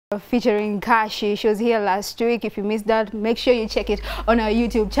featuring Kashi. She was here last week. If you missed that, make sure you check it on our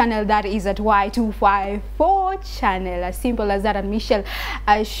YouTube channel. That is at Y254 channel. As simple as that. And Michelle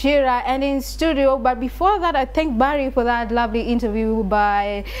Ashira and in studio. But before that, I thank Barry for that lovely interview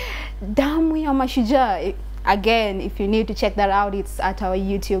by Damu Yamashija. Again, if you need to check that out, it's at our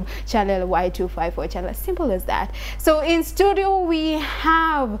YouTube channel, Y254 channel. As simple as that. So in studio, we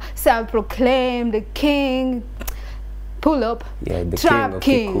have self-proclaimed king. Pull up, yeah, the Trap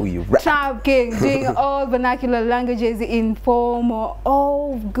king of Kikuyu. Trap King, doing all vernacular languages in form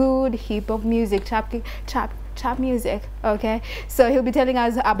of good hip-hop music, trap music, okay? So he'll be telling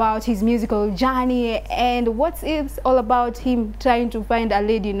us about his musical journey and what it's all about him trying to find a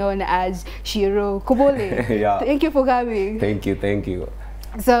lady known as Shiro Kobole. Yeah. Thank you for coming. Thank you, thank you.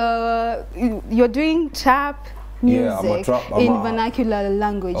 So you're doing trap music in vernacular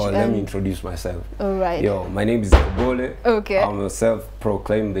language. Oh, let me introduce myself. All right. Yo, my name is Kobole. Okay. I'm a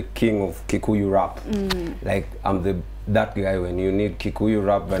self-proclaimed the king of Kikuyu rap. Like, I'm that guy when you need Kikuyu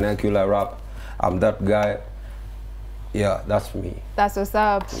rap, vernacular rap. I'm that guy. Yeah, that's me. That's what's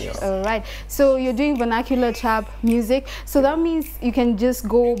up. Yeah. All right. So you're doing vernacular trap music. So that means you can just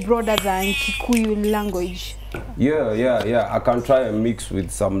go broader than Kikuyu language. Yeah. I can try and mix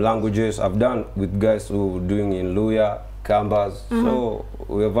with some languages. I've done with guys who are doing in Luya, Kambas. So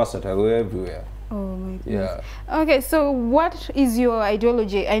we're versatile. We're everywhere. Oh my goodness. Yeah. Okay, so what is your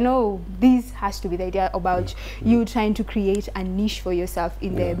ideology? I know this has to be the idea about you trying to create a niche for yourself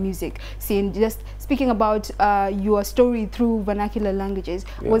in the music scene. Just speaking about your story through vernacular languages,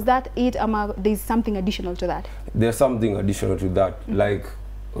 was that it? There's something additional to that? There's something additional to that. Like,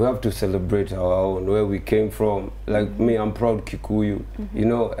 we have to celebrate our own, where we came from. Like me, I'm proud Kikuyu, you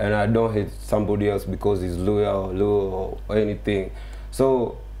know, and I don't hate somebody else because he's Luya or Luo or anything.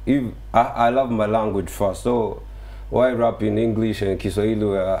 So if I love my language first, so why rap in English and Kiswahili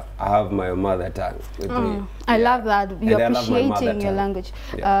where I have my mother tongue with me? I love that you're appreciating your language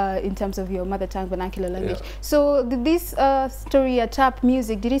in terms of your mother tongue, vernacular language. So this story, trap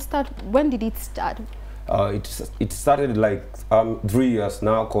music, did it start? When did it start? It started like 3 years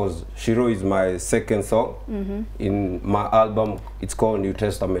now, because Shiro is my second song in my album. It's called New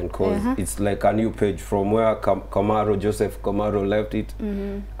Testament, because it's like a new page from where Joseph Kamaro left it.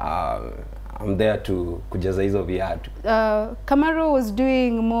 I'm there to kujaza hizo viatu. Kamaro was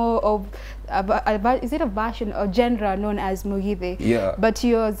doing more of is it a version or genre known as Mugithi? Yeah. But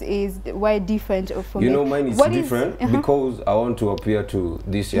yours is quite different from you know, mine is different because I want to appeal to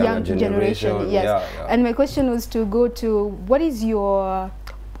this younger generation. Yes. Yeah. And my question was to go to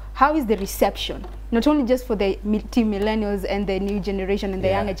how is the reception? Not only just for the team millennials and the new generation and the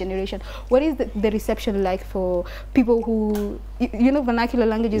younger generation. What is the reception like for people who, you know, vernacular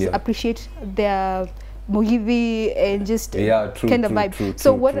languages appreciate their Mugithi and just kind of vibe.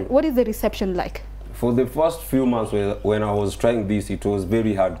 So what is the reception like? For the first few months when I was trying this, it was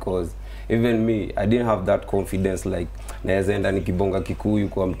very hard because even me, I didn't have that confidence like naeza enda nikibonga Kikuyu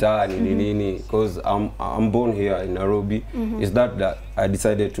kwa mtaani nini, because I'm born here in Nairobi. Is that I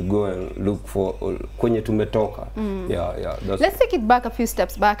decided to go and look for kwenye tumetoka. Let's take it back a few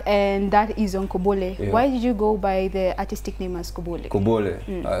steps back, and that is on Kobole. Why did you go by the artistic name as Kobole? Kobole.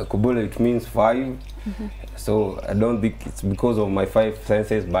 Kobole, it means 5. So I don't think it's because of my 5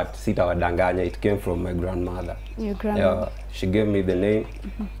 senses, but sitawadanganya, it came from my grandmother. Your grandmother? Yeah, she gave me the name.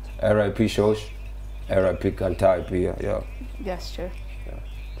 R.I.P. Shosh, R.I.P. Kantai, yeah. That's true. Yeah.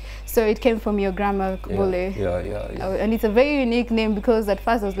 So it came from your grandma, Kobole. Yeah. And it's a very unique name because at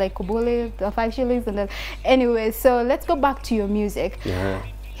first I was like, Kobole, the 5 shillings, and then... Anyway, so let's go back to your music.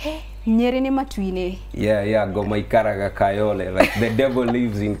 Hey, Nyeri ni Matwine. Yeah, Goma Ikaraga Kayole, like the devil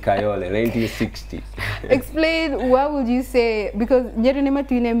lives in Kayole, 1960. Explain, what would you say? Because Nyeri ni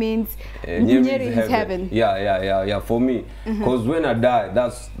Matwine means Nyeri is heaven. Yeah, for me. Because when I die,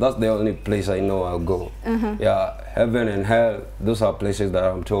 that's the only place I know I'll go. Yeah, heaven and hell, those are places that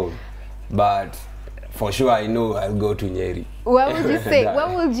I'm told. But for sure I know I'll go to Nyeri. What would you say?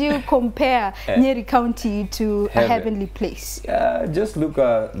 What would you compare Nyeri County to a heavenly place? Yeah, just look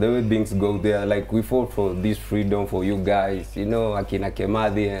at the way things go there. Like, we fought for this freedom for you guys, you know, Akina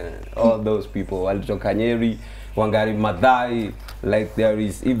Kemadi and all those people. Walitoka Nyeri, Wangari Maathai, like there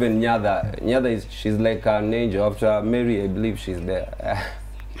is even Nyada. Nyada she's like an angel. After Mary, I believe she's there.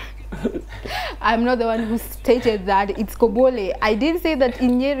 I'm not the one who stated that. It's Kobole. I did say that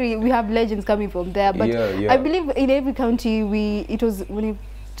in Nyeri we have legends coming from there, but I believe in every county it was when you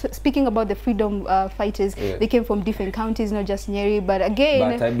speaking about the freedom fighters, they came from different counties, not just Nyeri, but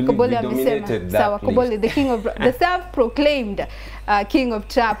again, but I believe Kobole they dominated that Sawa, Kobole, the king of the self-proclaimed king of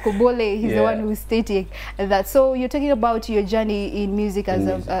trap, Kobole, he's the one who's stating that. So you're talking about your journey in music as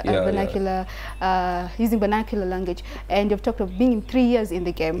a vernacular, using vernacular language, and you've talked of being 3 years in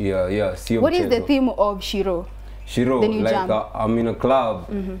the game. What is the theme of Shiro? Shiro, like I'm in a club,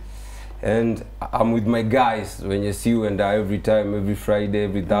 and I'm with my guys when you see you and every time, every Friday,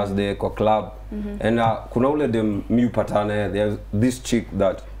 every Thursday, kwa club. And kuna ule dem mi upatana, there's this chick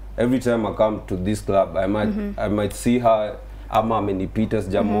that every time I come to this club, I might see her, ama amenipita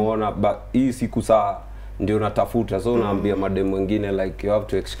sijamuona, but hii siku saa ndio natafuta, so naambia madem wengine like, you have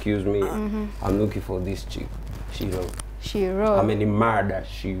to excuse me, I'm looking for this chick, Shiro. Amenimada,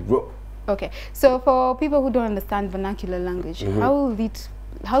 Shiro. Okay, so for people who don't understand vernacular language,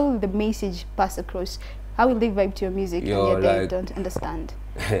 how will the message pass across? How will they vibe to your music and yet they don't understand?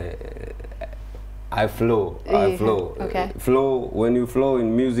 I flow. Okay. Flow, when you flow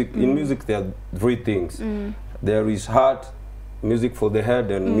in music, there are three things. There is heart, music for the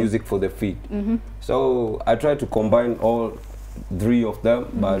head, and music for the feet. So I try to combine all three of them,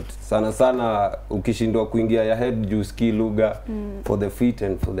 but sana ukishindwa kuingia ya head, you ski lugha for the feet,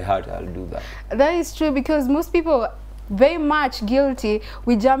 and for the heart I'll do that. That is true, because most people very much guilty.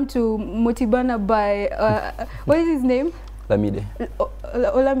 We jump to Motibana by what is his name? Lamide.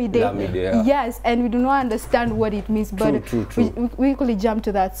 Lamide, yes, and we do not understand what it means, but we equally jump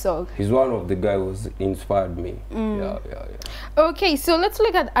to that song. He's one of the guys who inspired me. Okay, so let's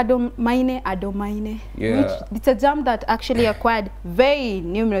look at Adomaine. Which it's a jam that actually acquired very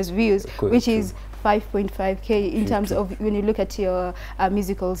numerous views, which is 5.5K in terms of when you look at your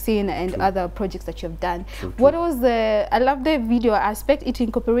musical scene and other projects that you've done. What was I love the video aspect. It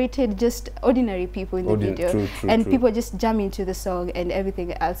incorporated just ordinary people in the video, and people just jam into the song and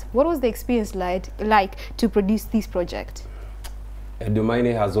everything else. What was the experience like to produce this project?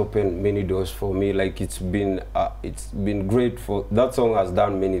 Adomaine has opened many doors for me. Like it's been great. For that song has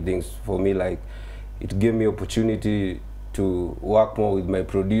done many things for me. Like it gave me opportunity to work more with my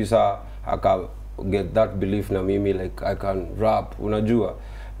producer. I can get that belief na mimi, like I can rap, unajua,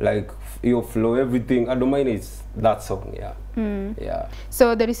 like your flow, everything. Adomaine is that song,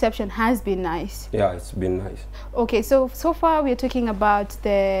 So the reception has been nice. Yeah, it's been nice. Okay, so far we're talking about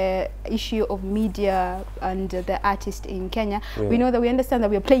the issue of media and the artist in Kenya. We know that we understand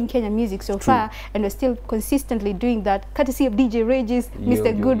that we're playing Kenyan music so far, and we're still consistently doing that, courtesy of DJ Regis,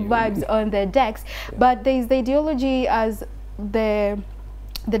 Mr. Good Vibes on the decks. But there is the ideology as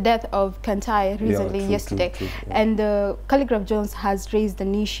the death of Kantai recently, yesterday, and Calligraph Jones has raised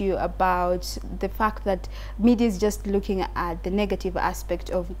an issue about the fact that media is just looking at the negative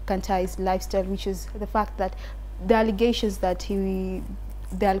aspect of Kantai's lifestyle, which is the fact that the allegations that the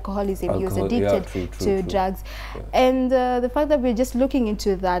alcoholism, he was addicted to drugs, and the fact that we're just looking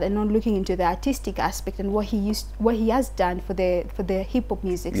into that and not looking into the artistic aspect and what he has done for the hip hop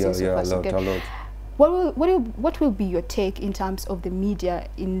music. A lot. What will be your take in terms of the media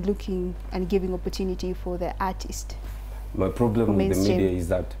in looking and giving opportunity for the artist? My problem with the media is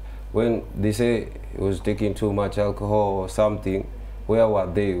that when they say he was taking too much alcohol or something, where were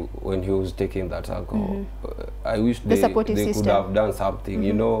they when he was taking that alcohol? I wish they could have done something,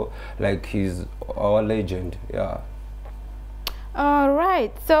 you know, like he's our legend, All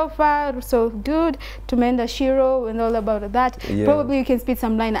right, so far so good. Tumeenda Shiro and all about that. Probably you can spit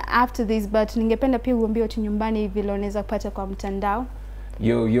some line after this, but ningependa pia uambie watu nyumbani vile unaweza kupata kwa mtandao.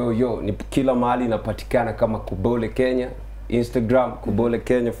 Yo, ni kila mahali napatikana kama Kobole Kenya, Instagram Kobole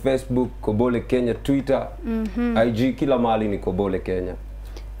Kenya, Facebook Kobole Kenya, Twitter, IG, kila mahali ni Kobole Kenya.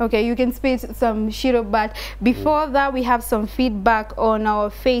 Okay, you can spit some Shiro, but before that we have some feedback on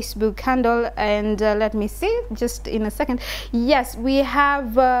our Facebook handle, and let me see just in a second. Yes, we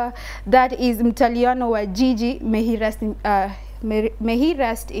have that is Mtaliano wa Gigi, may he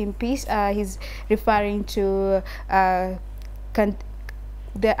rest in peace. He's referring to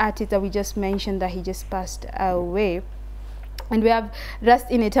the artist that we just mentioned, that he just passed away. And we have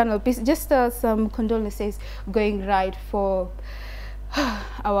rest in eternal peace. Just some condolences going right for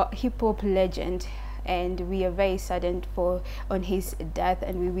our hip-hop legend, and we are very saddened on his death,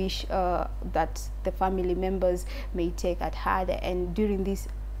 and we wish that the family members may take at heart, and during this,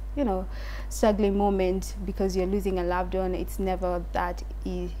 you know, struggling moment, because you're losing a loved one, it's never that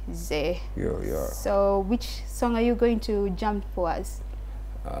easy. So which song are you going to jump for us?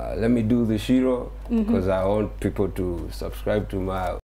 Let me do the Shiro, because I want people to subscribe to my